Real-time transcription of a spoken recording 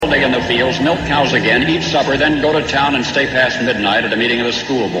fields, milk cows again, eat supper, then go to town and stay past midnight at a meeting of the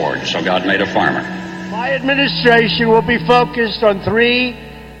school board. So God made a farmer. My administration will be focused on three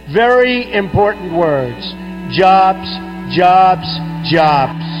very important words: jobs, jobs,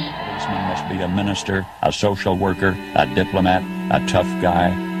 jobs. A policeman must be a minister, a social worker, a diplomat, a tough guy,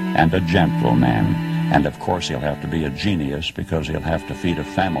 and a gentleman. And of course he'll have to be a genius because he'll have to feed a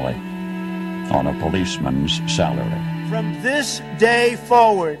family on a policeman's salary. From this day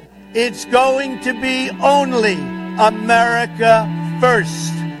forward, it's going to be only America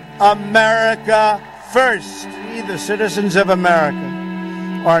first. America first. We, the citizens of America,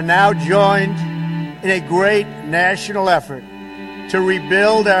 are now joined in a great national effort to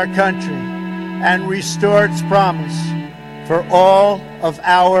rebuild our country and restore its promise for all of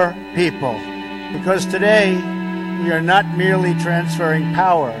our people. Because today, we are not merely transferring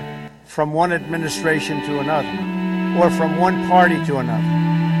power from one administration to another, or from one party to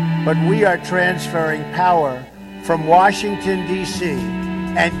another, but we are transferring power from Washington, D.C.,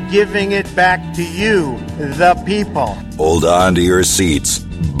 and giving it back to you, the people. Hold on to your seats.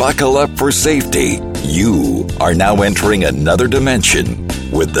 Buckle up for safety. You are now entering another dimension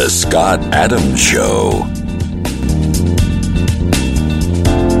with The Scott Adams Show.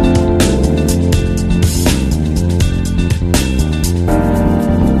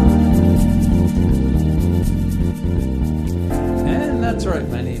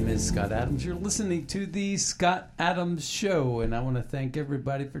 Scott Adams. You're listening to the Scott Adams Show, and I want to thank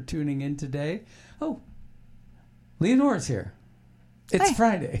everybody for tuning in today. Oh, Leonora's here. It's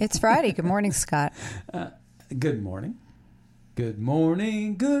Friday. It's Friday. Good morning, Scott. Good morning. Good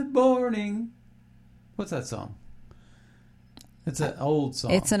morning. Good morning. What's that song? It's an old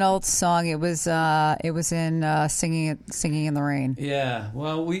song. It's an old song. It was in Singing in the Rain. Yeah.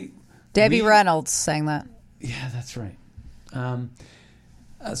 Well, Debbie Reynolds sang that. Yeah, that's right.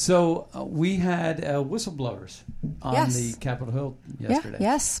 So we had Whistleblowers on the Capitol Hill yesterday.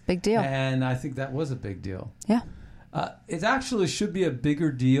 Yeah, yes, big deal. And I think that was a big deal. Yeah. It actually should be a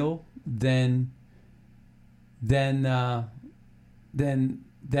bigger deal than it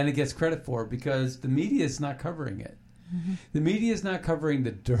gets credit for, because the media is not covering it. Mm-hmm. The media is not covering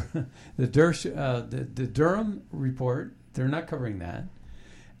the Durham report. They're not covering that.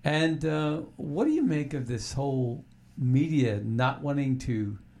 And what do you make of this whole media not wanting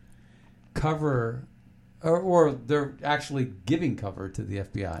to cover, or they're actually giving cover to the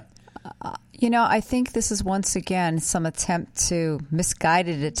FBI? I think this is once again some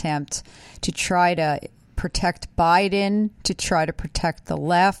misguided attempt to try to protect Biden, to try to protect the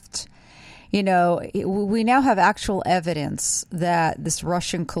left. We now have actual evidence that this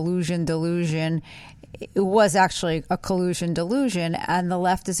Russian collusion delusion was actually a collusion delusion, and the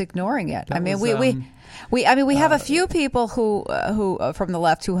left is ignoring it. We have a few people who from the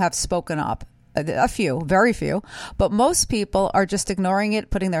left who have spoken up. A few, very few, but most people are just ignoring it,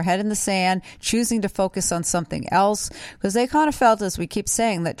 putting their head in the sand, choosing to focus on something else, because they kind of felt, as we keep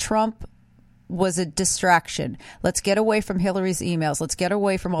saying, that Trump was a distraction. Let's get away from Hillary's emails. Let's get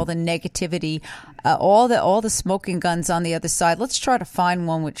away from all the negativity, all the smoking guns on the other side. Let's try to find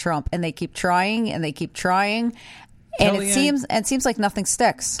one with Trump. And they keep trying, and they keep trying, and it seems like nothing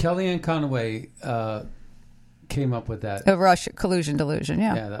sticks. Kellyanne Conway came up with that. A Russia collusion delusion,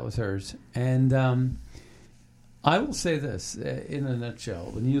 yeah. Yeah, that was hers. And I will say this in a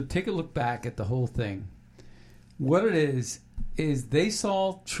nutshell. When you take a look back at the whole thing, what it is they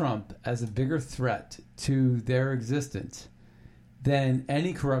saw Trump as a bigger threat to their existence than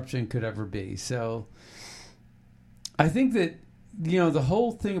any corruption could ever be. So I think that, the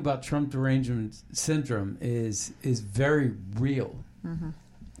whole thing about Trump derangement syndrome is very real. Mm-hmm.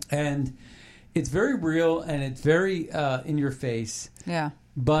 And it's very real, and it's very in your face. Yeah.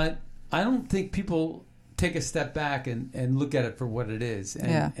 But I don't think people take a step back and look at it for what it is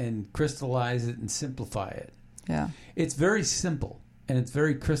and crystallize it and simplify it. Yeah. It's very simple, and it's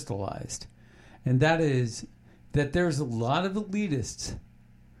very crystallized. And that is that there's a lot of elitists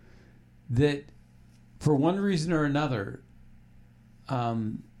that, for one reason or another,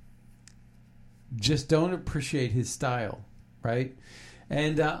 just don't appreciate his style, right?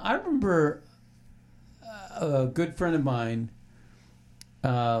 And I remember a good friend of mine,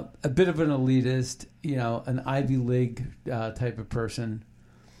 a bit of an elitist, an Ivy League type of person,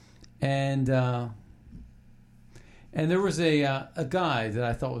 and there was a guy that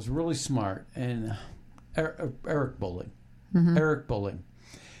I thought was really smart, and Eric Bolling. Mm-hmm. Eric Bolling.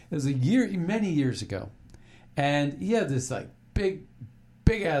 It was many years ago, and he had this big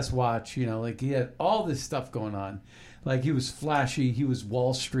ass watch. He had all this stuff going on. He was flashy. He was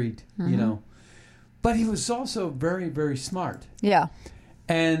Wall Street. Mm-hmm. But he was also very, very smart. Yeah.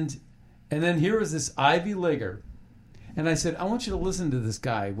 And And then here was this Ivy Leaguer. And I said, I want you to listen to this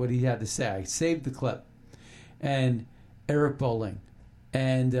guy, what he had to say. I saved the clip. And Eric Bolling.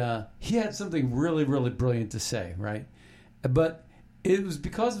 And he had something really, really brilliant to say, right? But it was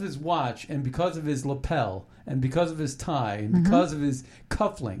because of his watch and because of his lapel and because of his tie and because of his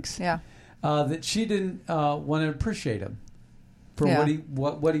cufflinks that she didn't want to appreciate him for what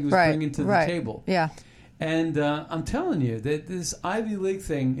he was bringing to the table. Yeah. And I'm telling you that this Ivy League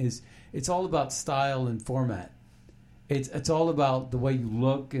thing it's all about style and format. It's all about the way you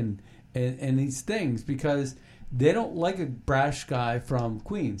look and these things, because they don't like a brash guy from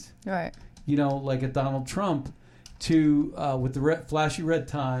Queens. Right. You know, like a Donald Trump with the flashy red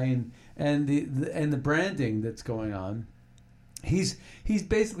tie and the branding that's going on. He's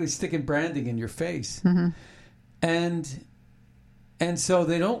basically sticking branding in your face. Mm-hmm. And so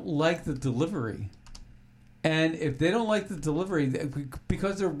they don't like the delivery. And if they don't like the delivery,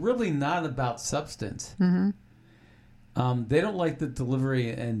 because they're really not about substance, they don't like the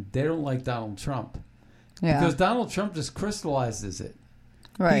delivery, and they don't like Donald Trump. Yeah. Because Donald Trump just crystallizes it.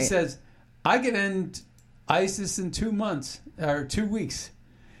 Right. He says, I can end ISIS in 2 months or 2 weeks.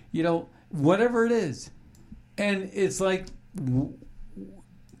 You know, whatever it is. And it's like,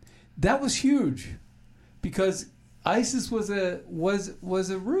 that was huge, because ISIS was a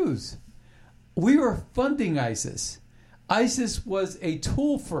ruse. We were funding ISIS. ISIS was a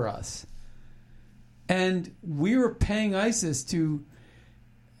tool for us. And we were paying ISIS to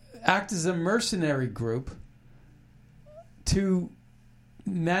act as a mercenary group to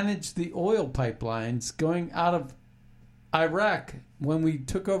manage the oil pipelines going out of Iraq when we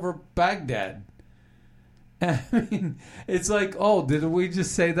took over Baghdad. I mean, it's like, oh, did we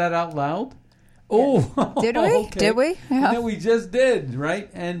just say that out loud? Oh, did we? Okay. Did we? Yeah. No, we just did, right?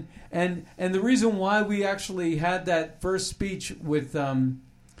 And the reason why we actually had that first speech with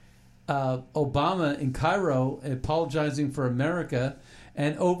Obama in Cairo, apologizing for America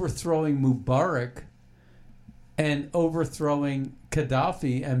and overthrowing Mubarak and overthrowing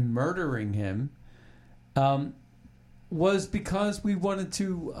Gaddafi and murdering him, was because we wanted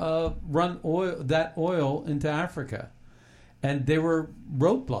to run that oil into Africa, and they were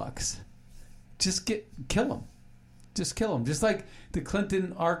roadblocks. Just kill them. Just kill them. Just like the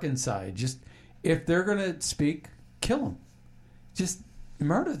Clinton Arkansas. Just, if they're going to speak, kill them. Just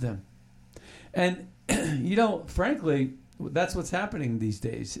murder them. And, you know, frankly, that's what's happening these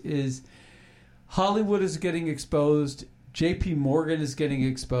days, is Hollywood is getting exposed. J.P. Morgan is getting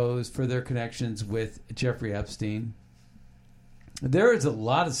exposed for their connections with Jeffrey Epstein. There is a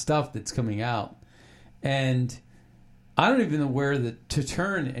lot of stuff that's coming out. And I don't even know where to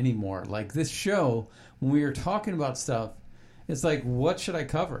turn anymore. Like this show, when we were talking about stuff, it's like, what should I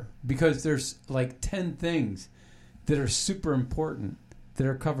cover? Because there's like 10 things that are super important that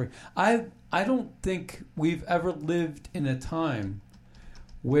are covering. I don't think we've ever lived in a time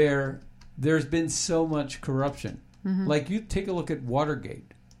where there's been so much corruption. Mm-hmm. Like, you take a look at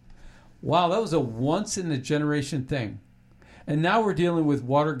Watergate. Wow, that was a once-in-a-generation thing. And now we're dealing with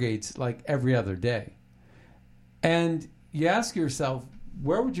Watergates like every other day. And you ask yourself,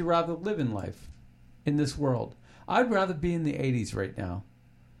 where would you rather live in life, in this world? I'd rather be in the 80s right now.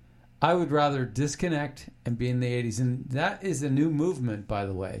 I would rather disconnect and be in the 80s. And that is a new movement, by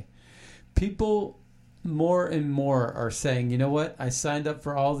the way. People more and more are saying, you know what? I signed up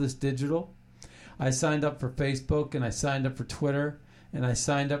for all this digital. I signed up for Facebook, and I signed up for Twitter, and I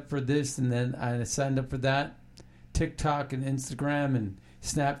signed up for this, and then I signed up for that. TikTok and Instagram and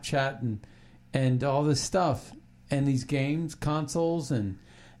Snapchat and all this stuff. And these games, consoles, and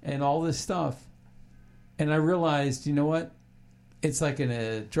all this stuff. And I realized, you know what? It's like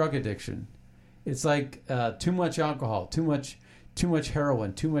a drug addiction. It's like too much alcohol, too much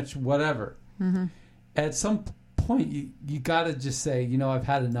heroin, too much whatever. Mm-hmm. At some point, you got to just say, you know, I've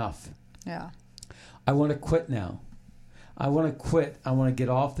had enough. Yeah. I want to quit now. I want to quit. I want to get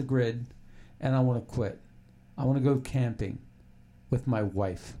off the grid, and I want to quit. I want to go camping with my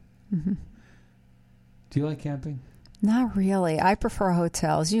wife. Mm-hmm. Do you like camping? Not really. I prefer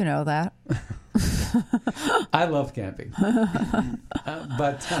hotels. You know that. I love camping,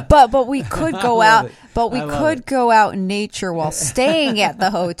 but we could go out. But we could go out in nature while staying at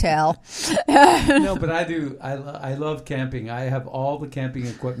the hotel. No, but I do. I love camping. I have all the camping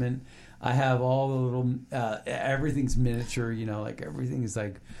equipment. I have all the little. Everything's miniature. You know, like everything is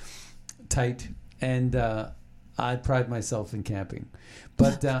like tight, and I pride myself in camping,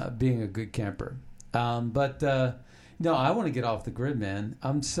 but being a good camper. No, I want to get off the grid, man.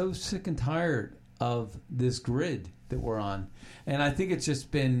 I'm so sick and tired of this grid that we're on, and I think it's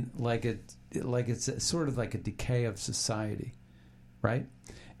just been like it's sort of like a decay of society, right?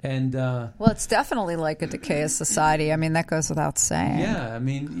 And well, it's definitely like a decay of society. I mean, that goes without saying. Yeah, I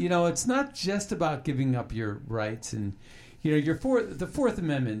mean, it's not just about giving up your rights, and the Fourth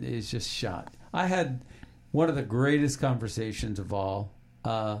Amendment is just shot. I had one of the greatest conversations of all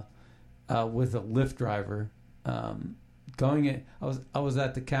with a Lyft driver. I was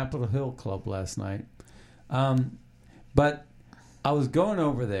at the Capitol Hill Club last night, but I was going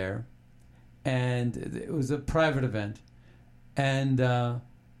over there, and it was a private event, and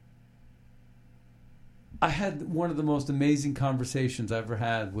I had one of the most amazing conversations I ever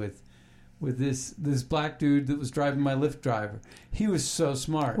had with this black dude that was driving my Lyft driver. He was so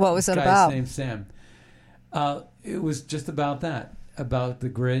smart. What was it about? about? His name's Sam. It was just about that, about the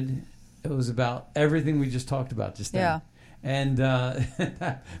grid. It was about everything we just talked about just then. Yeah. And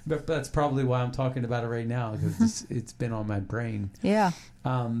but that's probably why I'm talking about it right now, because it's been on my brain. Yeah.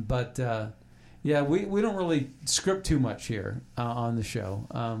 But we don't really script too much here on the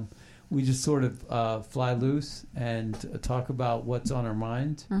show. We just sort of fly loose and talk about what's on our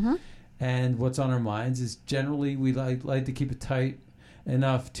mind. Mm-hmm. And what's on our minds is generally we like to keep it tight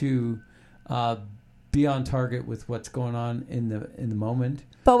enough to be on target with what's going on in the moment.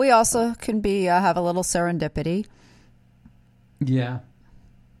 But we also can be have a little serendipity. Yeah.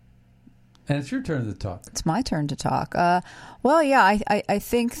 And it's your turn to talk. It's my turn to talk. Well, yeah, I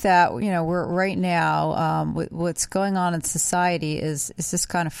think that we're right now. What's going on in society is just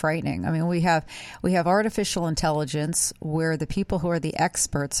kind of frightening. I mean, we have artificial intelligence where the people who are the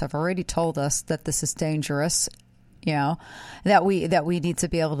experts have already told us that this is dangerous. That we need to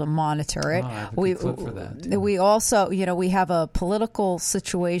be able to monitor it. I have a clip for that, too. We also, we have a political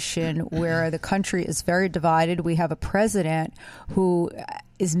situation where the country is very divided. We have a president who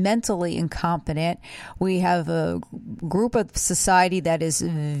is mentally incompetent. We have a group of society that is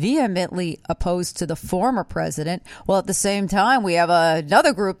vehemently opposed to the former president. Well, at the same time, we have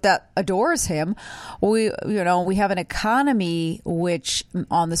another group that adores him. We have an economy which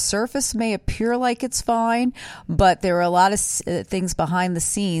on the surface may appear like it's fine, but there are a lot of things behind the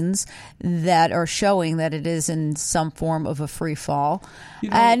scenes that are showing that it is in some form of a free fall.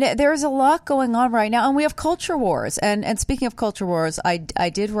 And there's a lot going on right now. And we have culture wars. And speaking of culture wars,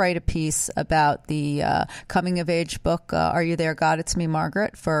 I did write a piece about the coming of age book, Are You There, God? It's Me,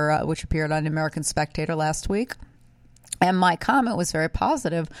 Margaret, which appeared on American Spectator last week. And my comment was very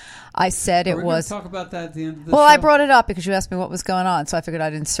positive. I said it was. We're going to talk about that at the end of the show. Well, I brought it up because you asked me what was going on, so I figured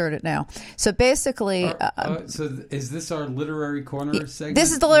I'd insert it now. So basically, so is this our literary corner segment?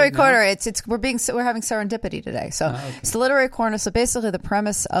 This is the literary corner. We're having serendipity today. So okay. It's the literary corner. So basically, the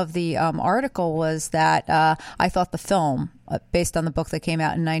premise of the article was that I thought the film, based on the book that came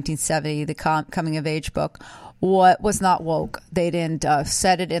out in 1970, the coming of age book, was not woke. They didn't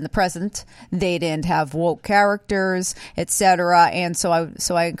set it in the present. They didn't have woke characters, etc. And so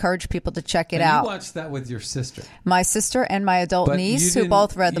I encourage people to check it out. You watched that with your sister, my sister, and my adult niece, who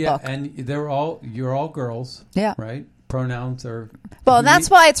both read the book. And you're all girls. Yeah. Right. Pronouns are. Well, and that's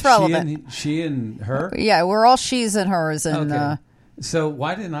why it's relevant. She and her. Yeah, we're all she's and hers, and. Okay. So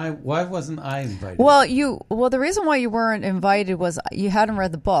why wasn't I invited? Well, the reason why you weren't invited was you hadn't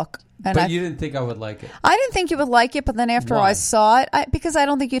read the book. But you didn't think I would like it. I didn't think you would like it, but then after I saw it, because I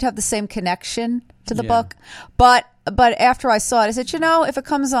don't think you'd have the same connection to the book. But after I saw it, I said, if it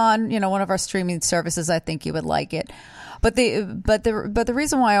comes on, one of our streaming services, I think you would like it. But the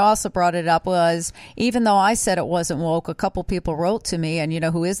reason why I also brought it up was, even though I said it wasn't woke, a couple people wrote to me, and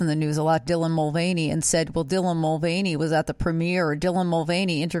who is in the news a lot, Dylan Mulvaney, and said, well, Dylan Mulvaney was at the premiere, or Dylan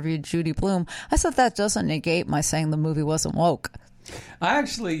Mulvaney interviewed Judy Blume. I said that doesn't negate my saying the movie wasn't woke. I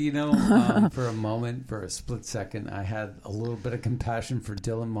actually, for a moment, for a split second, I had a little bit of compassion for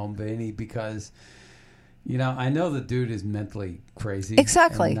Dylan Mulvaney because, I know the dude is mentally crazy,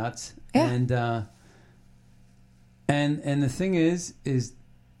 exactly, and nuts, yeah. And the thing is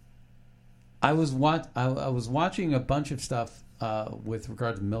I was watching a bunch of stuff with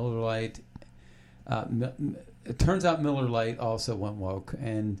regard to Miller Lite. It turns out Miller Lite also went woke,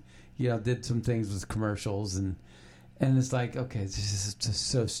 and did some things with commercials and. And it's like, okay, this is just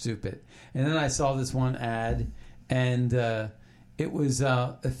so stupid. And then I saw this one ad, and it was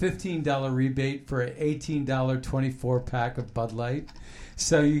a $15 rebate for an $18 24-pack of Bud Light.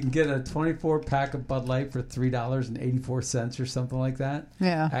 So you can get a 24-pack of Bud Light for $3.84 or something like that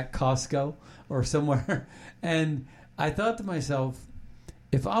at Costco or somewhere. And I thought to myself,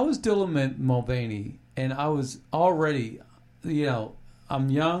 if I was Dylan Mulvaney and I was already, I'm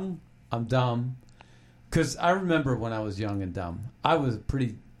young, I'm dumb. Because I remember when I was young and dumb. I was a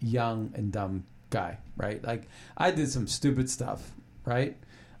pretty young and dumb guy, right? Like, I did some stupid stuff, right?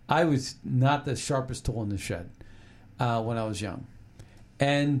 I was not the sharpest tool in the shed when I was young.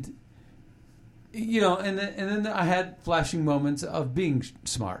 And and then I had flashing moments of being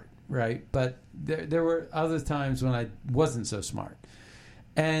smart, right? But there were other times when I wasn't so smart.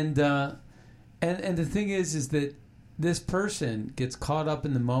 And the thing is that this person gets caught up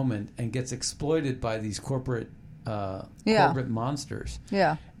in the moment and gets exploited by these corporate monsters.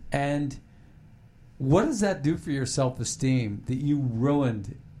 Yeah. And what does that do for your self-esteem that you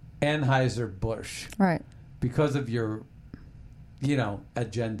ruined Anheuser-Busch, right, because of your,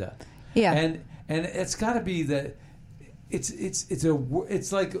 agenda? Yeah. And it's got to be that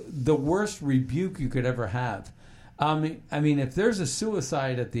it's like the worst rebuke you could ever have. I mean, if there's a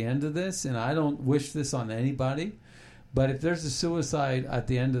suicide at the end of this, and I don't wish this on anybody, but if there's a suicide at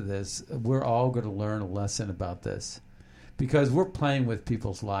the end of this, we're all going to learn a lesson about this, because we're playing with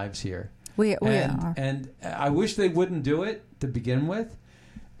people's lives here. We are. And I wish they wouldn't do it to begin with,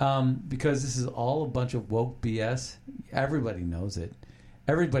 because this is all a bunch of woke BS. Everybody knows it.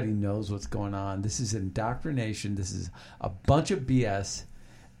 Everybody knows what's going on. This is indoctrination. This is a bunch of BS.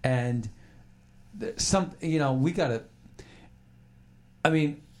 And we got to... I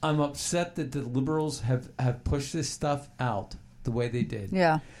mean, I'm upset that the liberals have pushed this stuff out the way they did.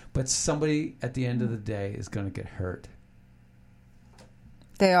 Yeah. But somebody at the end of the day is going to get hurt.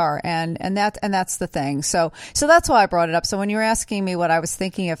 They are, and that's the thing. So that's why I brought it up. So when you're asking me what I was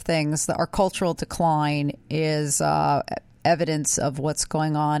thinking of things, our cultural decline is evidence of what's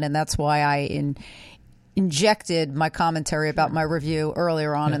going on, and that's why I injected my commentary about my review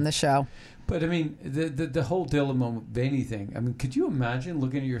earlier on in the show. But I mean, the whole Dylan Mulvaney thing. I mean, could you imagine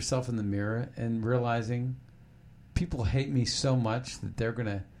looking at yourself in the mirror and realizing people hate me so much that they're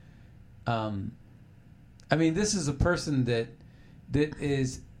gonna? I mean, this is a person that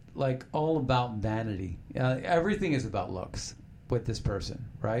is like all about vanity. Everything is about looks with this person,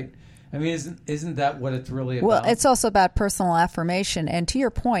 right? I mean, isn't that what it's really about? Well, it's also about personal affirmation. And to your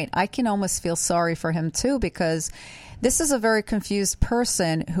point, I can almost feel sorry for him too, because this is a very confused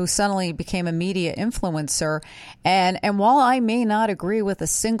person who suddenly became a media influencer. And while I may not agree with a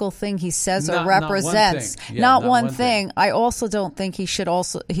single thing he says or represents, not one thing, I also don't think he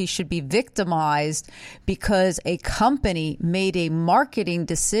should be victimized because a company made a marketing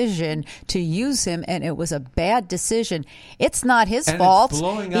decision to use him, and it was a bad decision. It's not his fault. It's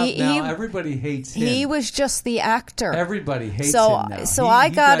blowing up now. Everybody hates him. He was just the actor. Everybody hates him now. So I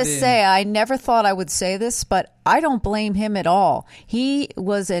gotta say, I never thought I would say this, but I don't blame him at all. He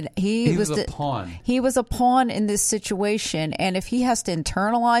was a pawn. He was a pawn in this situation, and if he has to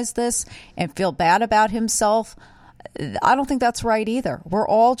internalize this and feel bad about himself, I don't think that's right either. We're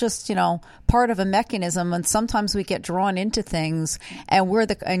all just, part of a mechanism, and sometimes we get drawn into things, and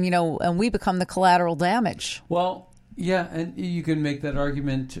we become the collateral damage. Well, yeah, and you can make that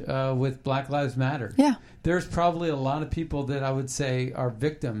argument with Black Lives Matter. Yeah, there's probably a lot of people that I would say are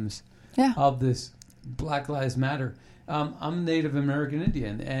victims of this Black Lives Matter. I'm Native American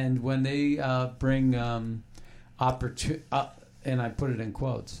Indian, and when they bring and I put it in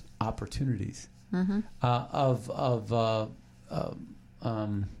quotes, opportunities of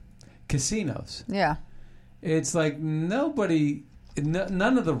casinos. Yeah, it's like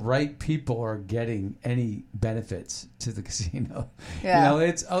none of the right people are getting any benefits to the casino. Yeah,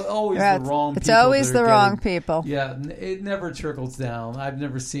 it's always the wrong people. It's always the wrong people. Yeah, it never trickles down. I've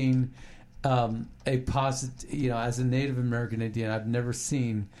never seen a positive, as a Native American Indian, I've never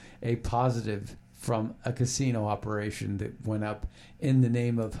seen a positive from a casino operation that went up in the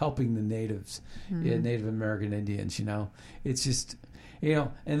name of helping the natives, Native American Indians. It's just,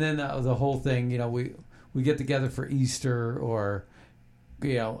 and then the whole thing, we get together for Easter or,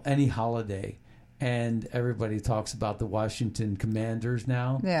 any holiday, and everybody talks about the Washington Commanders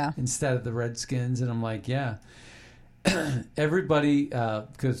now, instead of the Redskins, and I'm like, yeah. Everybody,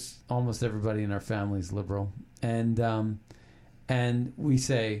 because almost everybody in our family is liberal, and we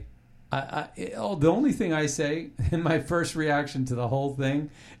say, the only thing I say in my first reaction to the whole thing,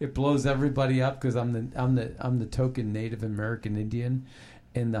 it blows everybody up because I'm the token Native American Indian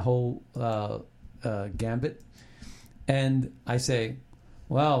in the whole gambit, and I say,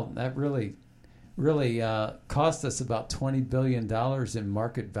 well, that really cost us about $20 billion in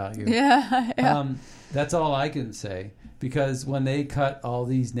market value. Yeah. That's all I can say, because when they cut all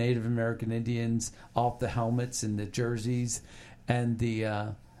these Native American Indians off the helmets and the jerseys and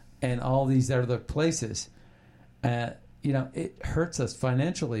the and all these other places, it hurts us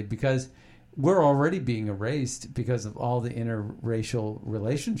financially because we're already being erased because of all the interracial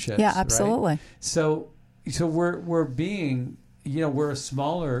relationships. Yeah, absolutely. Right? So we're being, we're a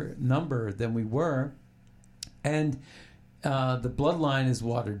smaller number than we were, and the bloodline is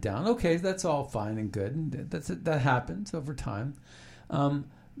watered down. Okay, that's all fine and good. That happens over time.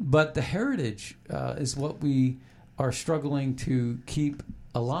 But the heritage is what we are struggling to keep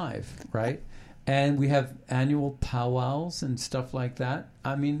alive, right? And we have annual powwows and stuff like that.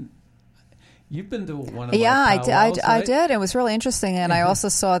 I mean, you've been to one of our powwows, I did. It was really interesting, and I also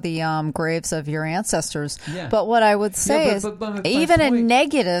saw the graves of your ancestors. Yeah. But what I would say is, even a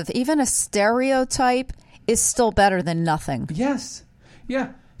negative, even a stereotype is still better than nothing. Yes.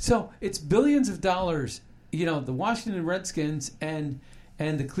 Yeah. So it's billions of dollars. You know, the Washington Redskins and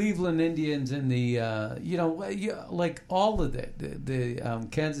the Cleveland Indians and the like all of the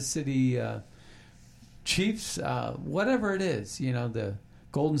Kansas City Chiefs, whatever it is. You know, the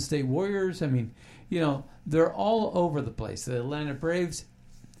Golden State Warriors. I mean, you know, they're all over the place. The Atlanta Braves.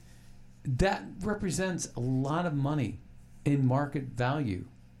 That represents a lot of money in market value.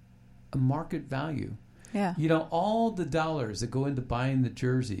 A market value. Yeah. You know, all the dollars that go into buying the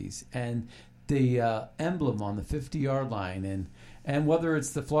jerseys and the emblem on the 50-yard line and whether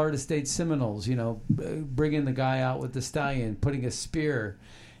it's the Florida State Seminoles, you know, bringing the guy out with the stallion, putting a spear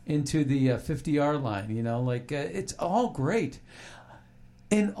into the 50-yard line, you know, like it's all great.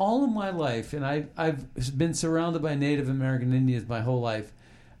 In all of my life, and I've been surrounded by Native American Indians my whole life,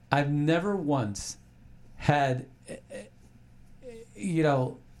 I've never once had, you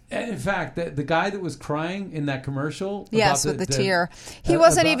know, in fact, the guy that was crying in that commercial, yes, with the tear, he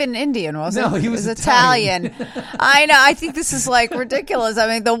wasn't even Indian, was he? No, he was Italian. I know. I think this is like ridiculous. I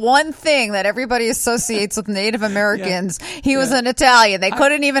mean, the one thing that everybody associates with Native Americans, he was an Italian. They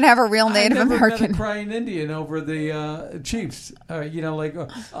couldn't even have a real Native American. Met a crying Indian over the Chiefs. You know, like,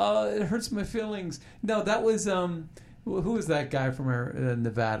 it hurts my feelings. No, that was who was that guy from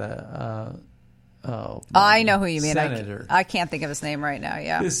Nevada? I know who you mean. Senator. I can't think of his name right now.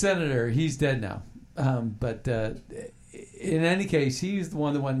 Yeah, the senator. He's dead now. But in any case, he's the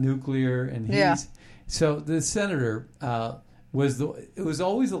one that went nuclear, and so the senator it was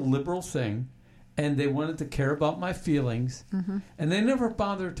always a liberal thing, and they wanted to care about my feelings, and they never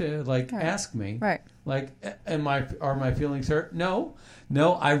bothered to ask me, like, are my feelings hurt? No.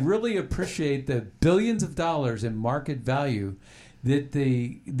 I really appreciate the billions of dollars in market value that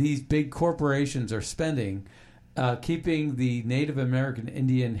these big corporations are spending keeping the Native American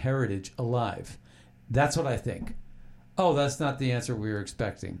Indian heritage alive. That's what I think. Oh, that's not the answer we were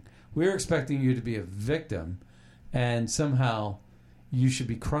expecting. We were expecting you to be a victim, and somehow you should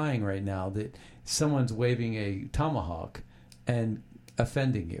be crying right now that someone's waving a tomahawk and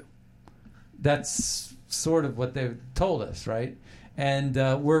offending you. That's sort of what they told us, right? And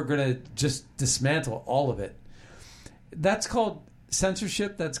we're going to just dismantle all of it. That's called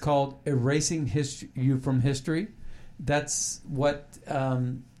censorship. That's called erasing you from history. That's what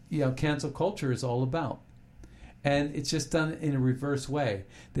cancel culture is all about, and it's just done in a reverse way.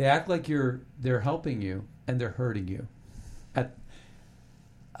 They act like they're helping you, and they're hurting you.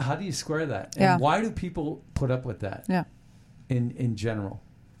 How do you square that? And why do people put up with that? Yeah. In general,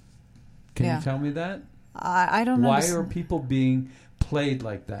 can you tell me that? I don't know. Why are people being played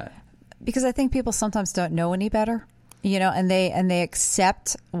like that? Because I think people sometimes don't know any better. You know, and they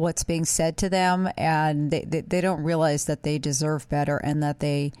accept what's being said to them, and they don't realize that they deserve better and that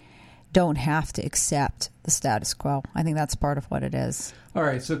they don't have to accept the status quo. I think that's part of what it is. All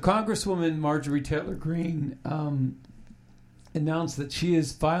right, so Congresswoman Marjorie Taylor Greene announced that she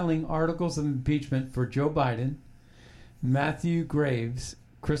is filing articles of impeachment for Joe Biden, Matthew Graves,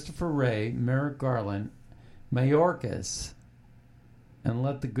 Christopher Wray, Merrick Garland, Mayorkas, and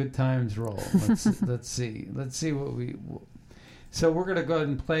let the good times roll. Let's see what we. So we're going to go ahead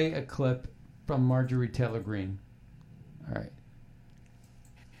and play a clip from Marjorie Taylor Greene. All right.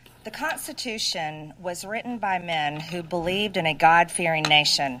 The Constitution was written by men who believed in a God-fearing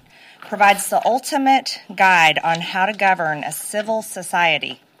nation, provides the ultimate guide on how to govern a civil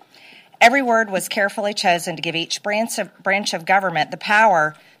society. Every word was carefully chosen to give each branch of government the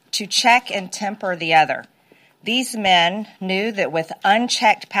power to check and temper the other. These men knew that with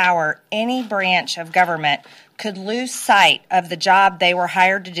unchecked power, any branch of government could lose sight of the job they were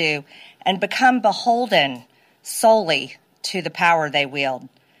hired to do and become beholden solely to the power they wield.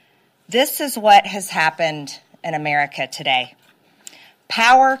 This is what has happened in America today.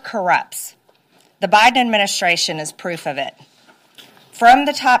 Power corrupts. The Biden administration is proof of it. From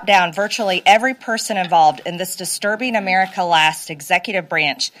the top down, virtually every person involved in this disturbing America Last executive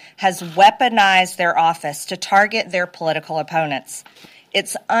branch has weaponized their office to target their political opponents.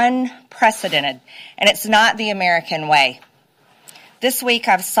 It's unprecedented, and it's not the American way. This week,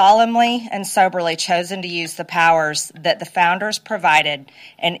 I've solemnly and soberly chosen to use the powers that the founders provided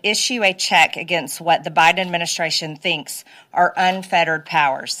and issue a check against what the Biden administration thinks are unfettered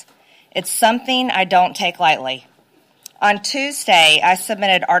powers. It's something I don't take lightly. On Tuesday, I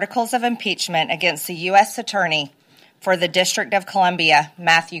submitted articles of impeachment against the U.S. Attorney for the District of Columbia,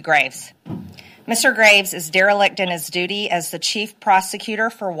 Matthew Graves. Mr. Graves is derelict in his duty as the chief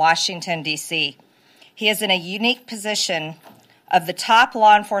prosecutor for Washington, D.C. He is in a unique position of the top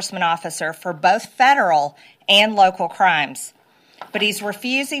law enforcement officer for both federal and local crimes, but he's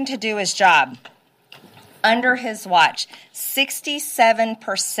refusing to do his job. Under his watch,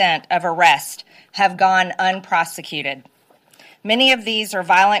 67% of arrests have gone unprosecuted. Many of these are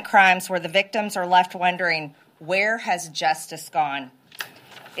violent crimes where the victims are left wondering, where has justice gone?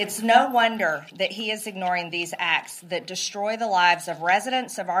 It's no wonder that he is ignoring these acts that destroy the lives of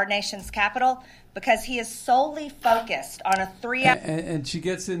residents of our nation's capital because he is solely focused on a 3-hour... And she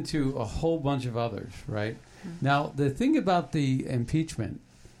gets into a whole bunch of others, right? Mm-hmm. Now, the thing about the impeachment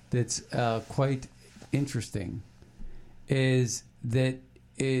that's quite interesting is that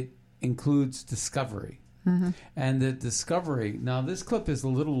it includes discovery. Mm-hmm. And the discovery... Now, this clip is a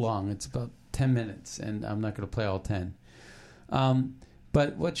little long. It's about 10 minutes, and I'm not going to play all 10.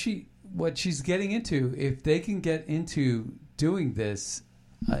 But what she's getting into, if they can get into doing this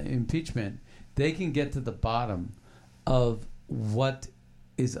impeachment, they can get to the bottom of what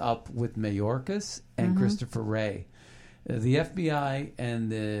is up with Mayorkas and Christopher Wray. The FBI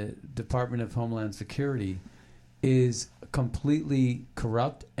and the Department of Homeland Security is completely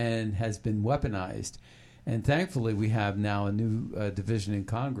corrupt and has been weaponized. And thankfully, we have now a new division in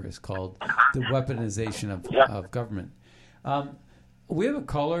Congress called the Weaponization of Government. We have a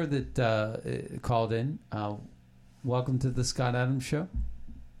caller that called in. Welcome to the Scott Adams Show.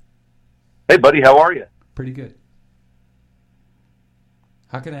 Hey, buddy, how are you? Pretty good.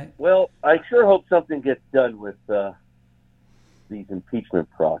 How can I? Well, I sure hope something gets done with these impeachment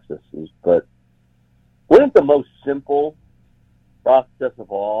processes, but wouldn't the most simple process of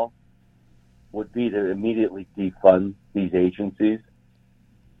all would be to immediately defund these agencies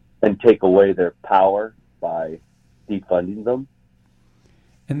and take away their power by defunding them?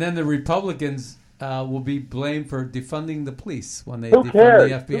 And then the Republicans will be blamed for defunding the police when they Who defund cares?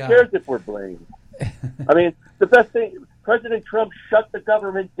 the FBI. Who cares if we're blamed? I mean, the best thing, President Trump shut the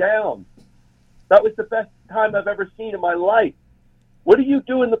government down. That was the best time I've ever seen in my life. What do you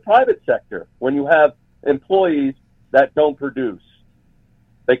do in the private sector when you have employees that don't produce?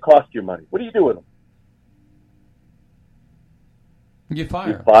 They cost you money. What do you do with them? You fire.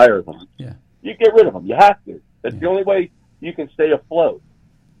 You fire them. Yeah. You get rid of them. You have to. That's the only way you can stay afloat.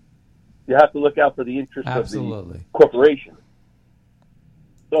 You have to look out for the interests of the corporation.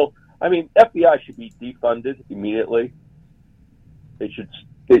 So, I mean, FBI should be defunded immediately. They should.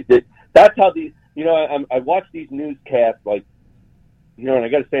 That's how these. You know, I watch these newscasts like, you know, and I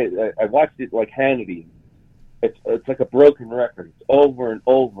got to say, I watched it like Hannity. It's like a broken record. It's over and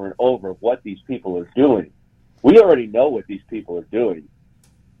over and over what these people are doing. We already know what these people are doing.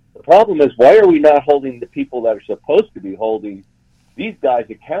 The problem is, why are we not holding the people that are supposed to be holding these guys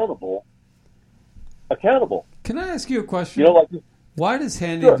accountable? Can I ask you a question? You know, like, why does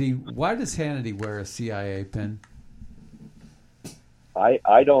Hannity wear a CIA pin?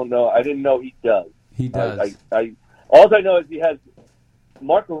 I don't know. I didn't know he does. He does. All I know is he has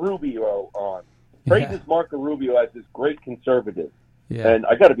Marco Rubio on. Praises Marco Rubio as this great conservative. Yeah. And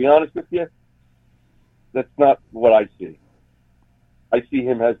I got to be honest with you, that's not what I see. I see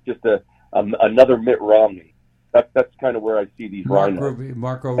him as just another Mitt Romney. That's kind of where I see these rhinos.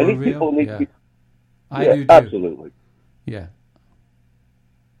 Marco and Rubio? These people need to be, I do too. Absolutely. Yeah.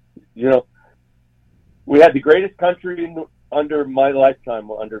 You know, we had the greatest country under my lifetime,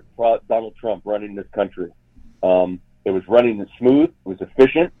 under Donald Trump running this country. It was running smooth. It was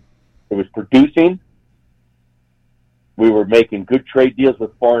efficient. It was producing. We were making good trade deals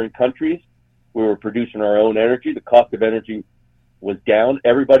with foreign countries. We were producing our own energy. The cost of energy was down.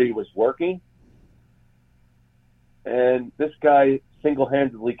 Everybody was working. And this guy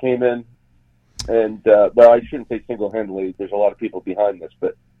single-handedly came in and, well, I shouldn't say single-handedly. There's a lot of people behind this,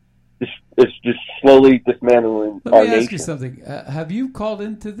 but it's just slowly dismantling our nation. Let me ask you something. Have you called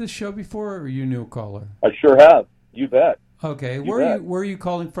into this show before, or are you a new caller? I sure have. You bet. Okay. Where are you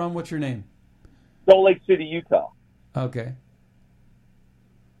calling from? What's your name? Salt Lake City, Utah. Okay.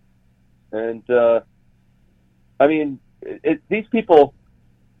 And, I mean, these people,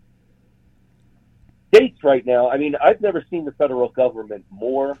 states right now, I mean, I've never seen the federal government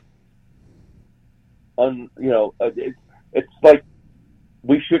more, it's like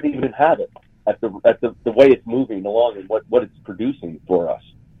we shouldn't even have it at the way it's moving along and what it's producing for us.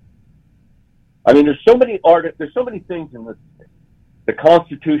 I mean, there's so many things in the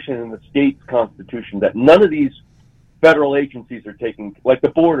Constitution and the state's Constitution that none of these federal agencies are taking, like the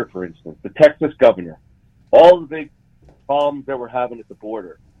border, for instance, the Texas governor, all the big problems that we're having at the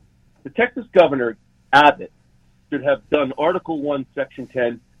border. The Texas governor, Abbott, should have done Article 1, Section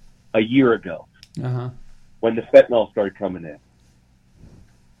 10 a year ago when the fentanyl started coming in.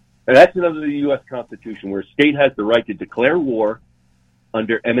 And that's under the U.S. Constitution, where a state has the right to declare war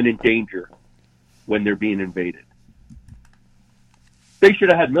under imminent danger when they're being invaded. They should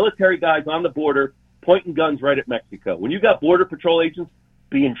have had military guys on the border pointing guns right at Mexico. When you got Border Patrol agents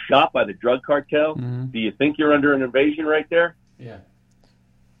being shot by the drug cartel, do you think you're under an invasion right there? Yeah.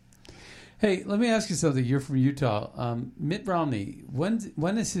 Hey, let me ask you something. You're from Utah. Mitt Romney,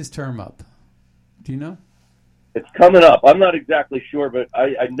 when is his term up? Do you know? It's coming up. I'm not exactly sure, but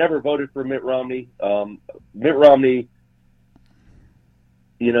I never voted for Mitt Romney. Mitt Romney,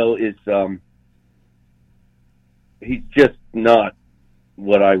 is he's just not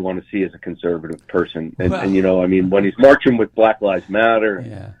what I want to see as a conservative person. And when he's marching with Black Lives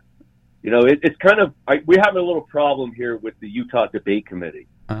Matter, it's kind of we have a little problem here with the Utah Debate Committee.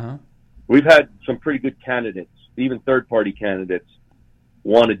 We've had some pretty good candidates, even third-party candidates,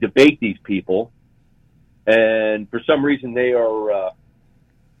 want to debate these people, and for some reason they are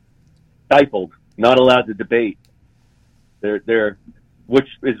stifled, not allowed to debate. They're which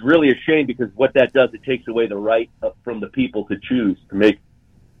is really a shame, because what that does, it takes away the right from the people to choose, to make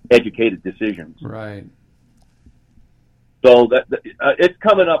educated decisions. Right. So it's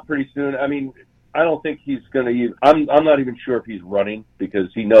coming up pretty soon. I mean, I don't think he's going to use. I'm not even sure if he's running, because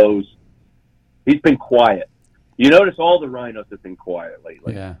he knows he's been quiet. You notice all the rhinos have been quiet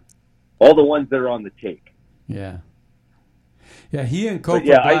lately. Yeah. All the ones that are on the take. Yeah. Yeah, he and Cofer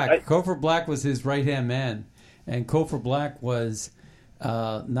Black. Cofer Black was his right-hand man. And Cofer Black was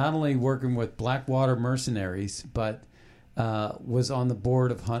not only working with Blackwater mercenaries, but was on the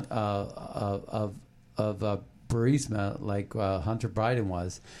board of Burisma, like Hunter Biden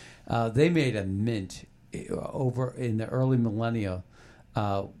was. They made a mint over in the early millennia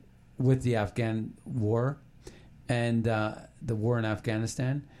with the Afghan war and the war in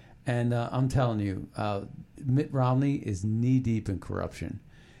Afghanistan. And I'm telling you, Mitt Romney is knee deep in corruption.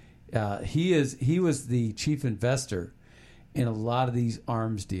 He was the chief investor in a lot of these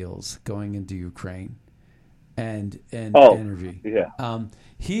arms deals going into Ukraine and energy. Yeah.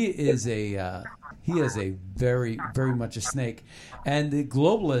 He is a very, very much a snake. And the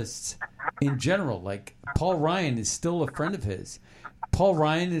globalists in general, like Paul Ryan is still a friend of his. Paul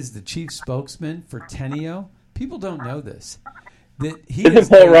Ryan is the chief spokesman for Teneo. People don't know this. Isn't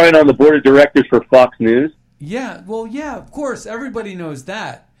Paul Ryan on the board of directors for Fox News? Yeah, well, yeah, of course. Everybody knows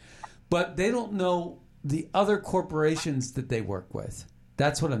that. But they don't know the other corporations that they work with.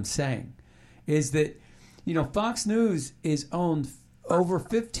 That's what I'm saying. Is that, Fox News is owned over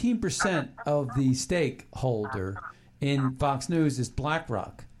 15% of the stakeholder in Fox News is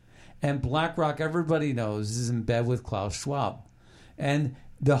BlackRock. And BlackRock, everybody knows, is in bed with Klaus Schwab. And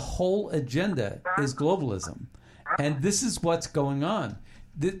the whole agenda is globalism. And this is what's going on.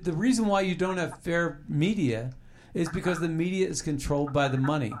 The reason why you don't have fair media is because the media is controlled by the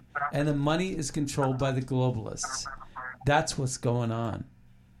money. And the money is controlled by the globalists. That's what's going on.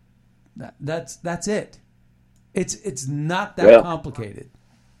 That's it. It's not that complicated.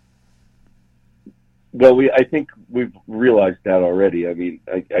 Well, I think we've realized that already. I mean,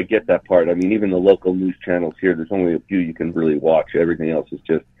 I get that part. I mean, even the local news channels here, there's only a few you can really watch. Everything else is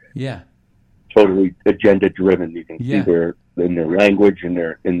just totally agenda driven. You can see where in their language and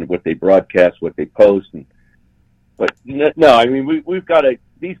in what they broadcast, what they post. But no, I mean, we've got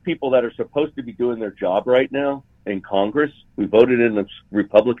these people that are supposed to be doing their job right now in Congress. We voted in a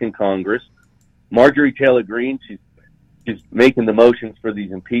Republican Congress. Marjorie Taylor Greene, she's making the motions for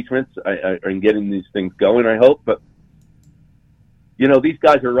these impeachments and getting these things going, I hope. But, these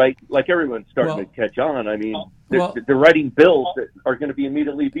guys are right. Like, everyone's starting to catch on. I mean, they're writing bills that are going to be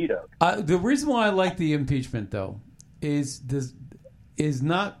immediately vetoed. The reason why I like the impeachment, though, is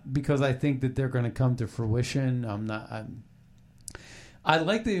not because I think that they're going to come to fruition. I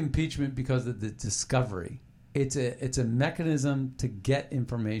like the impeachment because of the discovery. It's a mechanism to get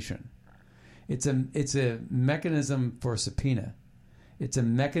information. It's a mechanism for subpoena. It's a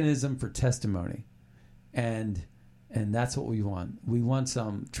mechanism for testimony, and that's what we want. We want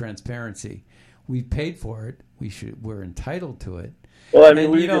some transparency. We paid for it. We're entitled to it. Well, I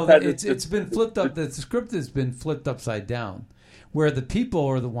mean, it's been flipped up. The script has been flipped upside down, where the people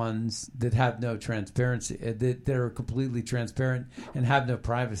are the ones that have no transparency, that are completely transparent and have no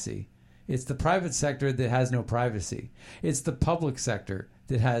privacy. It's the private sector that has no privacy. It's the public sector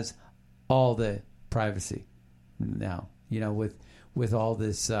that has all the privacy now, with all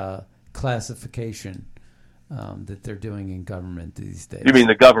this classification that they're doing in government these days. You mean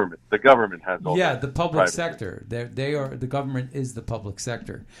the government? The government has all the public privacy. sector. They are the government is the public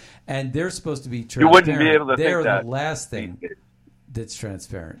sector, and they're supposed to be transparent. You wouldn't be able to they're think that the last thing that's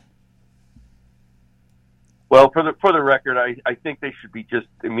transparent. Well, for the record, I think they should be just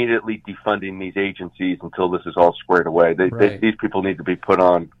immediately defunding these agencies until this is all squared away. These people need to be put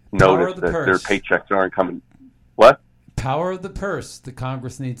on notice that their paychecks aren't coming. What? Power of the purse. The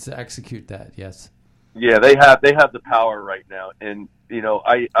Congress needs to execute that. Yes. Yeah, they have the power right now, and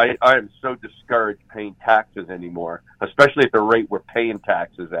I am so discouraged paying taxes anymore, especially at the rate we're paying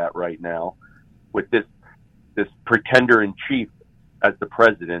taxes at right now, with this pretender in chief as the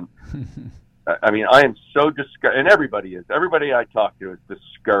president. I mean, I am so discouraged, and everybody I talk to is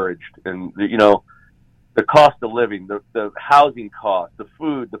discouraged, and the cost of living, the housing cost, the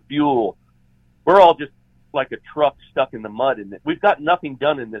food, the fuel, we're all just like a truck stuck in the mud, and we've got nothing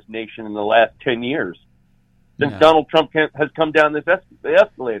done in this nation in the last 10 years since Donald Trump has come down the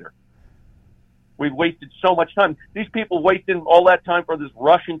escalator. We've wasted so much time. These people wasting all that time for this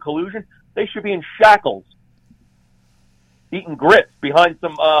Russian collusion. They should be in shackles, eating grits behind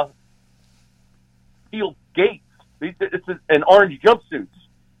some steel gates. And orange jumpsuits.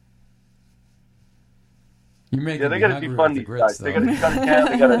 You're making they got to defund these guys. They got to shut it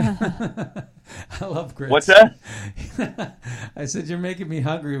down. They got to. I love grits. What's that? I said you're making me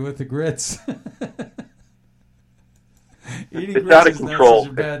hungry with the grits. Eating it's grits out of is control. Not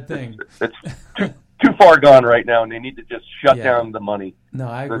such a bad thing. It's too far gone right now, and they need to just shut down the money. No,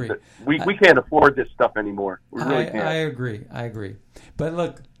 I agree. We can't afford this stuff anymore. We really can't. I agree. But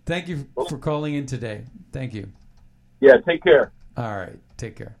look, thank you for calling in today. Thank you. Yeah, take care. All right,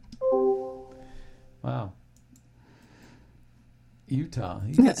 take care. Wow. Utah.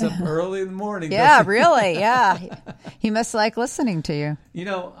 He gets up early in the morning. Yeah, really. Yeah. He must like listening to you.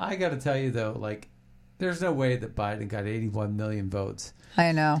 I got to tell you, though, there's no way that Biden got 81 million votes.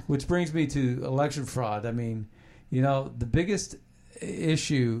 I know. Which brings me to election fraud. I mean, the biggest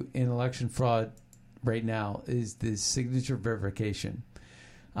issue in election fraud right now is the signature verification.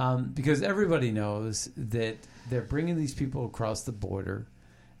 Because everybody knows that they're bringing these people across the border,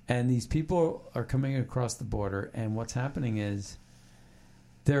 and these people are coming across the border, and what's happening is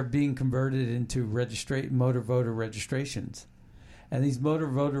they're being converted into motor voter registrations. And these motor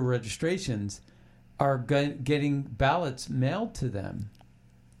voter registrations are getting ballots mailed to them.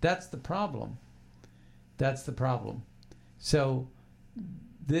 That's the problem. So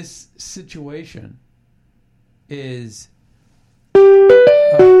this situation is...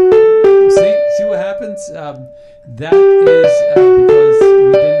 see what happens? That is because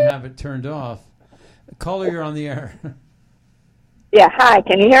we didn't have it turned off. Caller, you're on the air. Yeah, hi.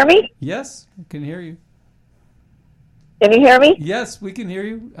 Can you hear me? Yes, I can hear you. Can you hear me? Yes, we can hear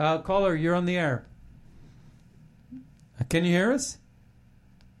you. Caller, you're on the air. Can you hear us?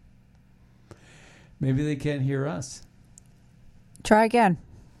 Maybe they can't hear us. Try again.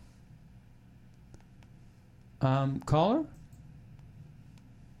 Caller?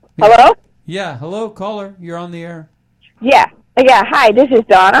 Hello? Yeah, hello, caller. You're on the air. Yeah. Hi, this is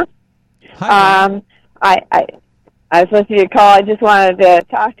Donna. Hi. I was supposed to call. I just wanted to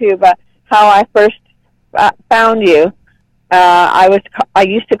talk to you about how I first found you. I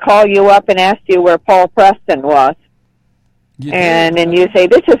used to call you up and ask you where Paul Preston was. And then you say,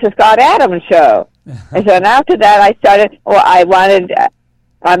 this is the Scott Adams show. And so after that I started, I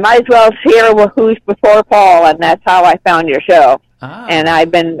might as well hear who's before Paul, and that's how I found your show. And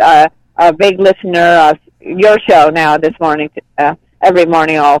I've been a big listener of your show now this morning, every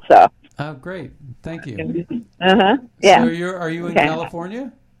morning also. Oh, great. Thank you. Uh-huh. Yeah. So are you in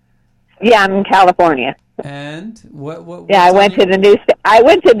California? Yeah, I'm in California. And what yeah, I went to the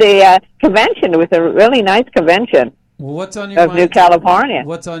convention. It was a really nice convention. Well, what's on your mind? New California.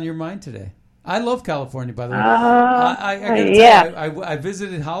 What's on your mind today? I love California, by the way. I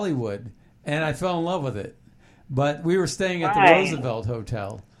visited Hollywood, and I fell in love with it. But we were staying at the Roosevelt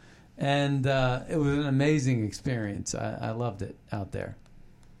Hotel, and it was an amazing experience. I loved it out there.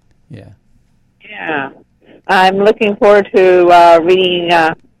 Yeah. Yeah. I'm looking forward to reading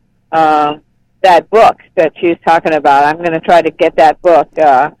that book that she's talking about. I'm going to try to get that book.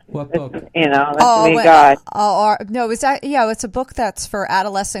 What book? God. It's a book that's for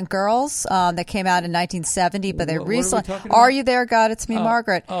adolescent girls that came out in 1970, but they recently. Are You There, God? It's Me,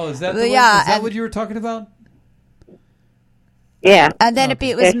 Margaret. Oh, is that is that what you were talking about? Yeah, and then it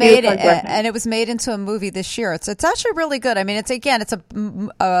was made, and it was made into a movie this year. It's actually really good. I mean, it's a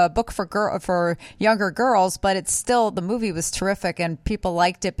book for younger girls, but it's still, the movie was terrific, and people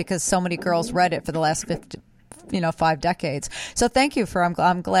liked it because so many girls read it for the last 5 decades. So thank you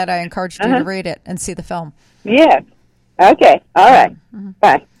I'm glad I encouraged you to read it and see the film. Yes. Okay. All right.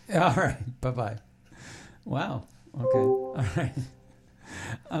 Bye. All right. Bye-bye. Wow. Okay. All right.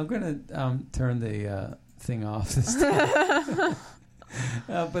 I'm going to turn the thing off this time.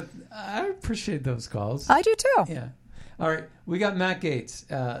 But I appreciate those calls. I do too. Yeah. All right. We got Matt Gaetz.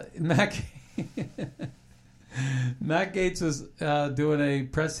 Matt Gaetz was doing a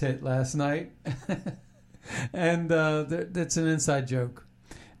press hit last night. And that's an inside joke.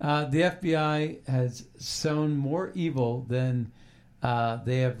 The FBI has sown more evil than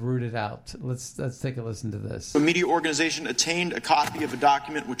they have rooted out. Let's take a listen to this. A media organization obtained a copy of a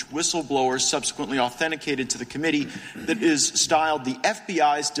document which whistleblowers subsequently authenticated to the committee that is styled the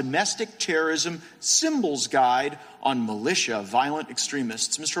FBI's Domestic Terrorism Symbols Guide on Militia Violent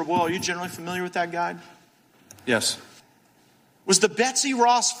Extremists. Mr. O'Boyle, are you generally familiar with that guide? Yes. Was the Betsy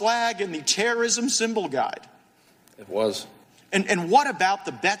Ross flag in the terrorism symbol guide? It was. And what about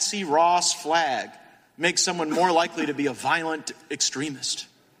the Betsy Ross flag makes someone more likely to be a violent extremist?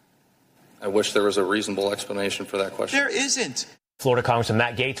 I wish there was a reasonable explanation for that question. There isn't. Florida Congressman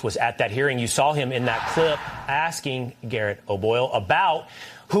Matt Gaetz was at that hearing. You saw him in that clip asking Garrett O'Boyle about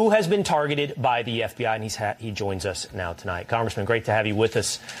who has been targeted by the FBI, and he joins us now tonight. Congressman, great to have you with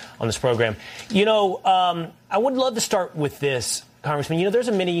us on this program. You know, I would love to start with this, Congressman. You know, there's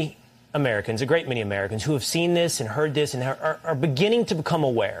a great many Americans who have seen this and heard this and are beginning to become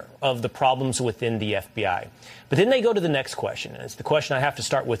aware of the problems within the FBI. But then they go to the next question, and it's the question I have to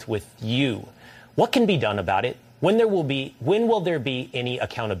start with you. What can be done about it? When will there be any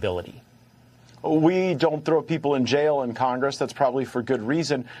accountability? We don't throw people in jail in Congress. That's probably for good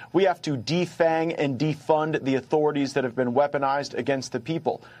reason. We have to defang and defund the authorities that have been weaponized against the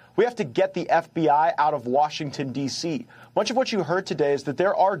people. We have to get the FBI out of Washington, D.C. Much of what you heard today is that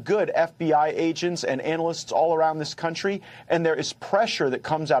there are good FBI agents and analysts all around this country, and there is pressure that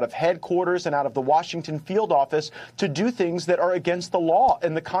comes out of headquarters and out of the Washington field office to do things that are against the law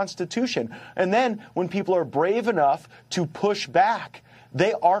and the Constitution. And then when people are brave enough to push back,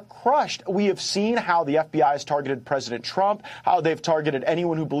 they are crushed. We have seen how the FBI has targeted President Trump, how they've targeted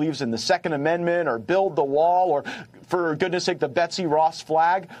anyone who believes in the Second Amendment or build the wall or, for goodness sake, the Betsy Ross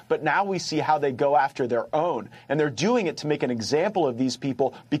flag. But now we see how they go after their own. And they're doing it to make an example of these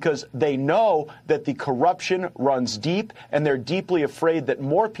people because they know that the corruption runs deep and they're deeply afraid that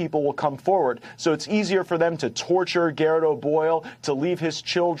more people will come forward. So it's easier for them to torture Garrett O'Boyle, to leave his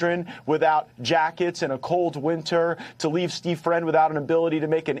children without jackets in a cold winter, to leave Steve Friend without an ability to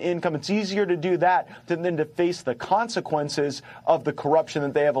make an income. It's easier to do that than to face the consequences of the corruption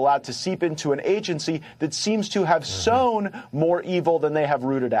that they have allowed to seep into an agency that seems to have sown more evil than they have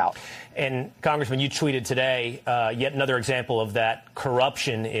rooted out. And Congressman, you tweeted today, yet another example of that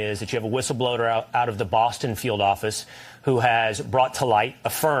corruption is that you have a whistleblower out of the Boston field office who has brought to light,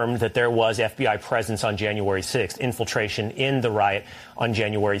 affirmed that there was FBI presence on January 6th, infiltration in the riot on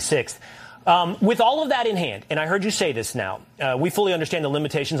January 6th. With all of that in hand, and I heard you say this now, we fully understand the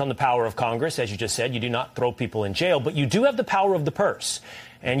limitations on the power of Congress. As you just said, you do not throw people in jail, but you do have the power of the purse.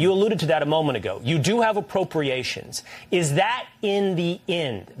 And you alluded to that a moment ago. You do have appropriations. Is that, in the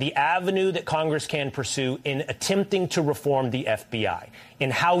end, the avenue that Congress can pursue in attempting to reform the FBI, in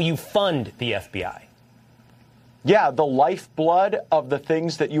how you fund the FBI? Yeah, the lifeblood of the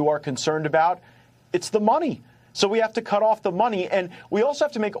things that you are concerned about, it's the money. So we have to cut off the money, and we also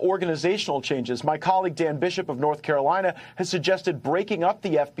have to make organizational changes. My colleague Dan Bishop of North Carolina has suggested breaking up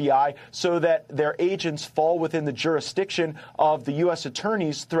the FBI so that their agents fall within the jurisdiction of the U.S.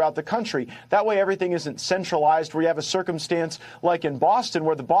 attorneys throughout the country. That way everything isn't centralized, where you have a circumstance like in Boston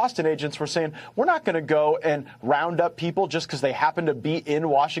where the Boston agents were saying, we're not going to go and round up people just because they happen to be in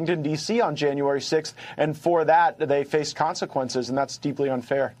Washington, D.C. on January 6th, and for that they face consequences, and that's deeply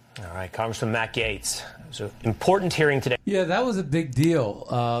unfair. All right, Congressman Matt Gaetz. It was an important hearing today. Yeah, that was a big deal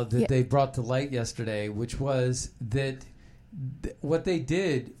that they brought to light yesterday, which was that what they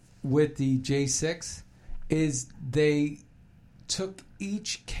did with the J6 is they took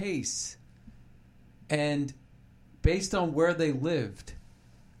each case and, based on where they lived,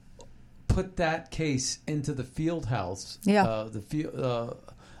 put that case into the field house, of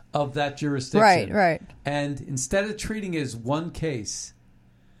that jurisdiction. Right. And instead of treating it as one case,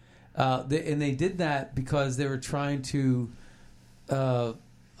 they did that because they were trying to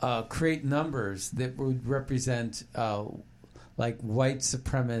create numbers that would represent like white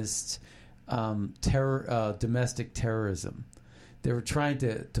supremacist domestic terrorism. They were trying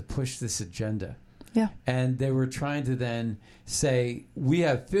to push this agenda. Yeah. And they were trying to then say, we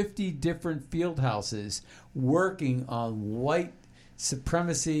have 50 different field houses working on white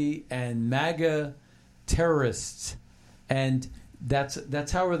supremacy and MAGA terrorists, and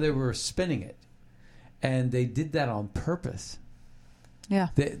that's how they were spinning it. And they did that on purpose. Yeah.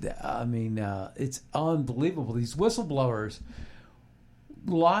 It's unbelievable. These whistleblowers'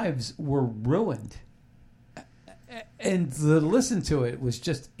 lives were ruined. And to listen to it was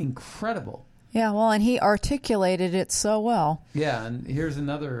just incredible. Yeah, well, and he articulated it so well. Yeah, and here's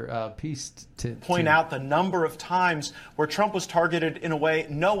another piece to point out the number of times where Trump was targeted in a way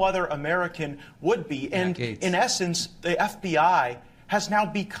no other American would be. And in essence, the FBI has now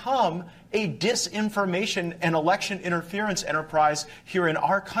become a disinformation and election interference enterprise here in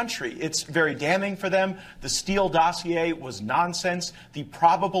our country. It's very damning for them. The Steele dossier was nonsense. The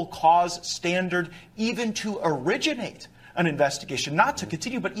probable cause standard, even to originate an investigation, not to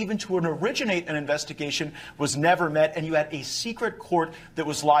continue, but even to originate an investigation, was never met, and you had a secret court that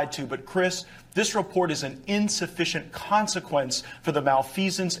was lied to. But Chris, this report is an insufficient consequence for the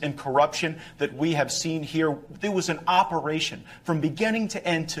malfeasance and corruption that we have seen here. There was an operation from beginning to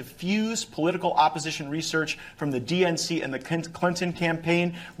end to fuse political opposition research from the DNC and the Clinton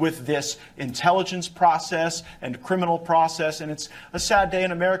campaign with this intelligence process and criminal process. And it's a sad day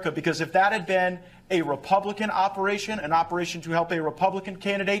in America, because if that had been a Republican operation, an operation to help a Republican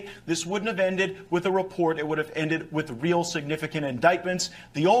candidate, this wouldn't have ended with a report. It would have ended with real significant indictments.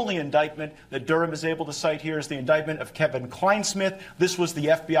 The only indictment that Durham is able to cite here is the indictment of Kevin Kleinsmith. This was the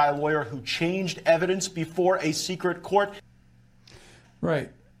FBI lawyer who changed evidence before a secret court.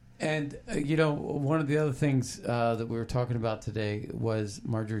 Right. And, one of the other things that we were talking about today was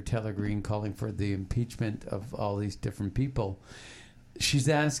Marjorie Taylor Greene calling for the impeachment of all these different people. She's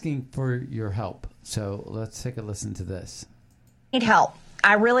asking for your help. So let's take a listen to this. Need help.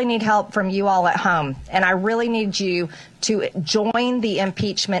 I really need help from you all at home. And I really need you to join the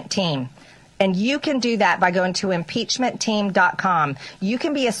impeachment team. And you can do that by going to impeachmentteam.com. You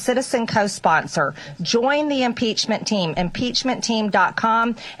can be a citizen co-sponsor. Join the impeachment team,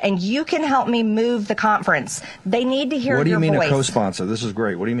 impeachmentteam.com, and you can help me move the conference. They need to hear your voice. What do you mean a co-sponsor? This is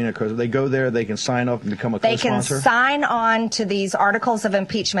great. What do you mean a co-sponsor? They go there, they can sign up and become a co-sponsor? They can sign on to these articles of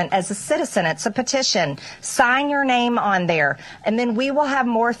impeachment as a citizen. It's a petition. Sign your name on there, and then we will have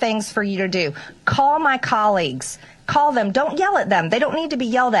more things for you to do. Call my colleagues. Call them. Don't yell at them. They don't need to be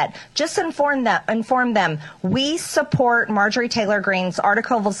yelled at. Just inform them. We support Marjorie Taylor Greene's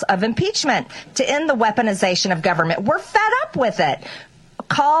articles of impeachment to end the weaponization of government. We're fed up with it.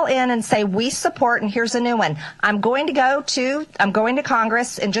 Call in and say we support, and here's a new one. I'm going to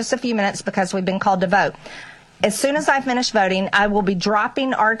Congress in just a few minutes because we've been called to vote. As soon as I finish voting, I will be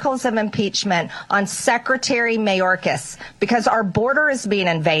dropping articles of impeachment on Secretary Mayorkas because our border is being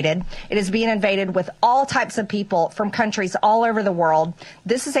invaded. It is being invaded with all types of people from countries all over the world.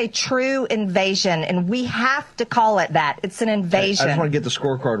 This is a true invasion, and we have to call it that. It's an invasion. I just want to get the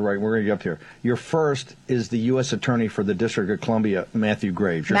scorecard right. We're going to get up here. Your first is the U.S. Attorney for the District of Columbia, Matthew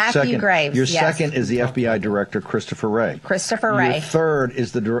Graves. Your second is the FBI Director, Christopher Wray. Your third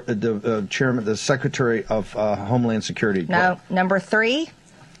is the Chairman, the Secretary of Homeland Security. No, number 3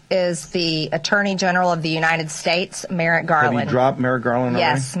 is the Attorney General of the United States, Merrick Garland. Have you dropped Merrick Garland already?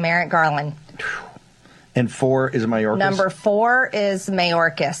 Yes, Merrick Garland. And 4 is Mayorkas? Number 4 is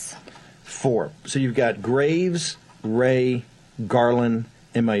Mayorkas. 4. So you've got Graves, Wray, Garland,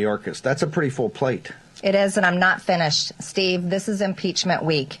 and Mayorkas. That's a pretty full plate. It is, and I'm not finished. Steve, this is impeachment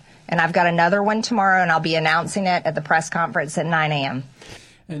week. And I've got another one tomorrow, and I'll be announcing it at the press conference at 9 a.m.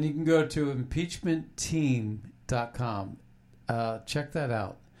 And you can go to impeachmentteam.com. Check that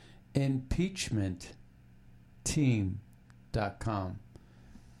out. Impeachmentteam.com.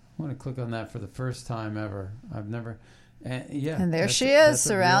 I want to click on that for the first time ever. I've never... And there she is,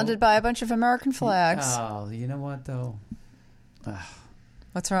 surrounded by a bunch of American flags. Oh, you know what, though?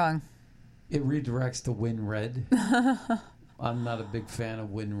 What's wrong? It redirects to WinRed. I'm not a big fan of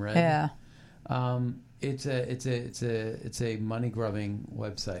WinRed. Yeah. It's a money grubbing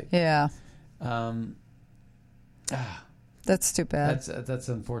website. Yeah. That's too bad. That's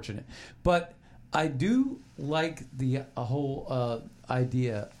unfortunate. But I do like the whole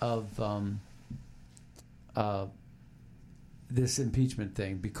idea of this impeachment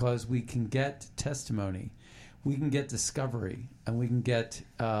thing, because we can get testimony, we can get discovery, and we can get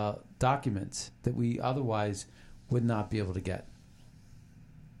documents that we otherwise would not be able to get.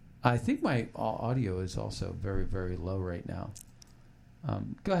 I think my audio is also very, very low right now.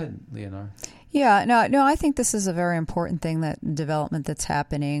 Go ahead, Leonard. Yeah, no, I think this is a very important thing, that development that's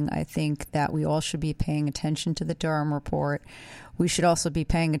happening. I think that we all should be paying attention to the Durham report. We should also be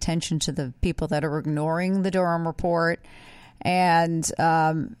paying attention to the people that are ignoring the Durham report. And,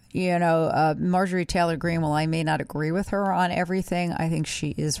 Marjorie Taylor Greene, while I may not agree with her on everything, I think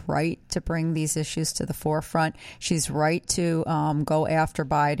she is right to bring these issues to the forefront. She's right to go after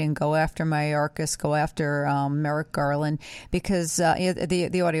Biden, go after Mayorkas, go after Merrick Garland, because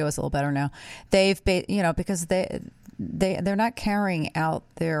the audio is a little better now. Because they're not carrying out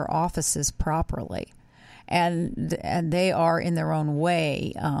their offices properly. And they are, in their own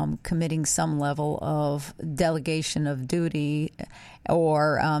way, committing some level of delegation of duty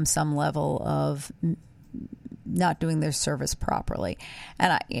or some level of not doing their service properly,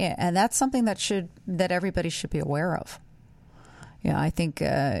 and that's something that everybody should be aware of. Yeah, I think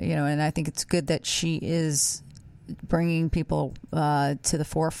and I think it's good that she is bringing people to the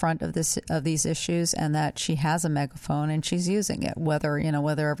forefront of these issues, and that she has a megaphone and she's using it. Whether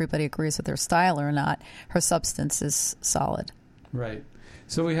everybody agrees with her style or not, her substance is solid. Right.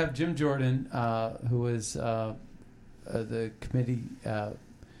 So we have Jim Jordan, who is the committee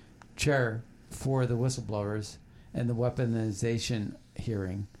chair for the Whistleblowers and the Weaponization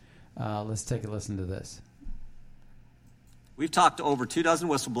hearing. Let's take a listen to this. We've talked to over 24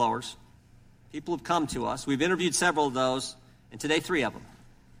 whistleblowers. People have come to us. We've interviewed several of those, and today 3 of them.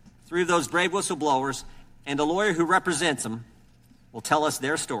 3 of those brave whistleblowers and a lawyer who represents them will tell us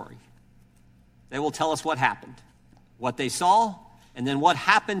their story. They will tell us what happened, what they saw, and then what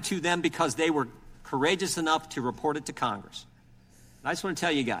happened to them because they were courageous enough to report it to Congress. And I just want to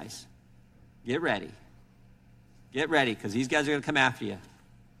tell you guys, get ready. Get ready, because these guys are going to come after you.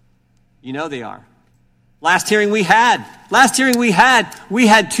 You know they are. Last hearing we had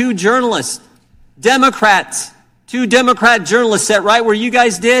 2 journalists, Democrats, 2 Democrat journalists sat right where you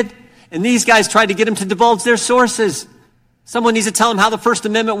guys did, and these guys tried to get them to divulge their sources. Someone needs to tell them how the First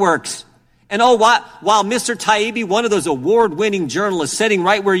Amendment works. And while Mr. Taibbi, one of those award-winning journalists sitting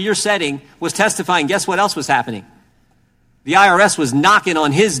right where you're sitting, was testifying, guess what else was happening? The IRS was knocking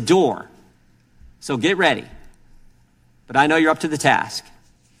on his door. So get ready. But I know you're up to the task,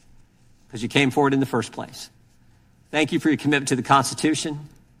 because you came forward in the first place. Thank you for your commitment to the Constitution,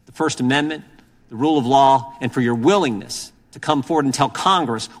 the First Amendment, the rule of law, and for your willingness to come forward and tell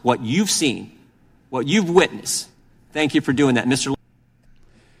Congress what you've seen, what you've witnessed. Thank you for doing that, Mr.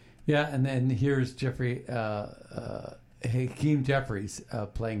 Yeah, and then here's Jeffrey, Hakeem Jeffries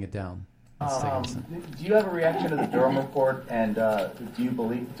playing it down. Do you have a reaction to the Durham report, and are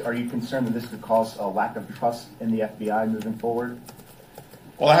you concerned that this could cause a lack of trust in the FBI moving forward?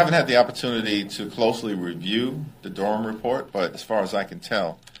 Well, I haven't had the opportunity to closely review the Durham report, but as far as I can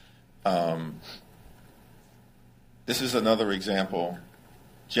tell, this is another example,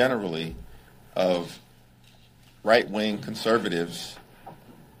 generally, of right-wing conservatives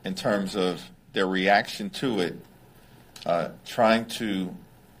in terms of their reaction to it, trying to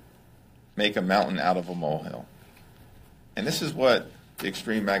make a mountain out of a molehill. And this is what the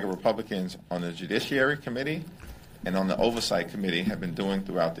extreme MAGA Republicans on the Judiciary Committee and on the Oversight Committee have been doing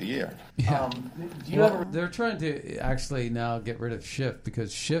throughout the year. Yeah. They're trying to actually now get rid of Schiff,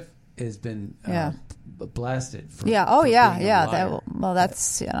 because Schiff has been blasted. For,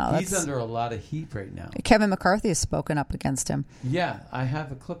 that's he's under a lot of heat right now. Kevin McCarthy has spoken up against him. Yeah, I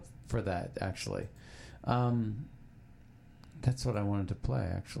have a clip for that actually. That's what I wanted to play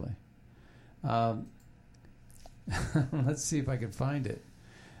actually. Let's see if I can find it.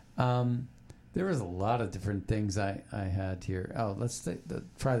 There was a lot of different things I had here. Oh, let's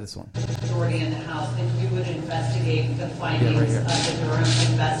try this one. Majority in the House that you would investigate the findings of the Durham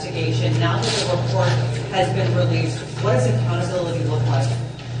investigation. Now that the report has been released, what does accountability look like?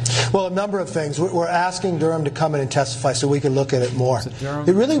 Well, a number of things. We're asking Durham to come in and testify so we can look at it more.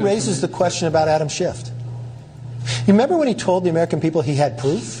 It really raises the question about Adam Schiff. You remember when he told the American people he had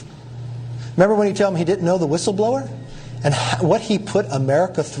proof? Remember when he told them he didn't know the whistleblower? And what he put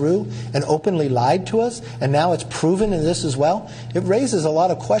America through and openly lied to us, and now it's proven in this as well? It raises a lot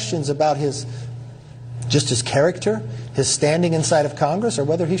of questions about his character, his standing inside of Congress, or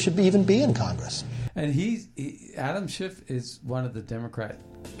whether he should even be in Congress. And Adam Schiff is one of the Democrat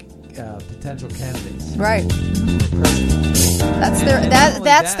potential candidates. Right.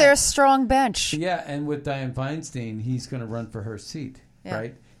 That's their strong bench. Yeah, and with Dianne Feinstein, he's going to run for her seat,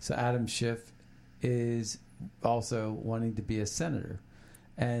 right? So Adam Schiff is also wanting to be a senator.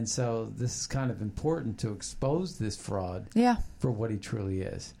 And so this is kind of important to expose this fraud for what he truly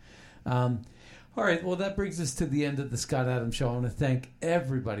is. All right, well, that brings us to the end of the Scott Adams Show. I want to thank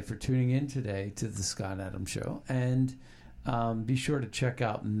everybody for tuning in today to the Scott Adams Show. And be sure to check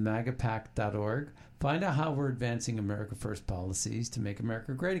out magapack.org. Find out how we're advancing America First policies to make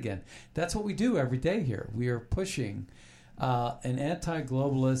America great again. That's what we do every day here. We are pushing an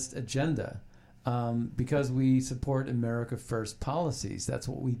anti-globalist agenda because we support America First policies. That's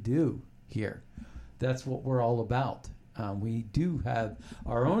what we do here. That's what we're all about. We do have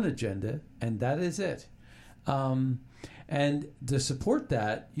our own agenda, and that is it. And to support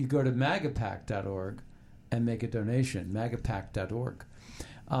that, you go to magapack.org and make a donation, magapack.org.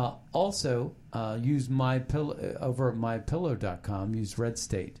 Also, use MyPillow over at mypillow.com. Use Red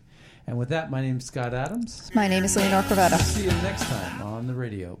State. And with that, my name is Scott Adams. My name is Leonore Cravetta. See you next time on the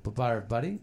radio. Bye-bye, everybody.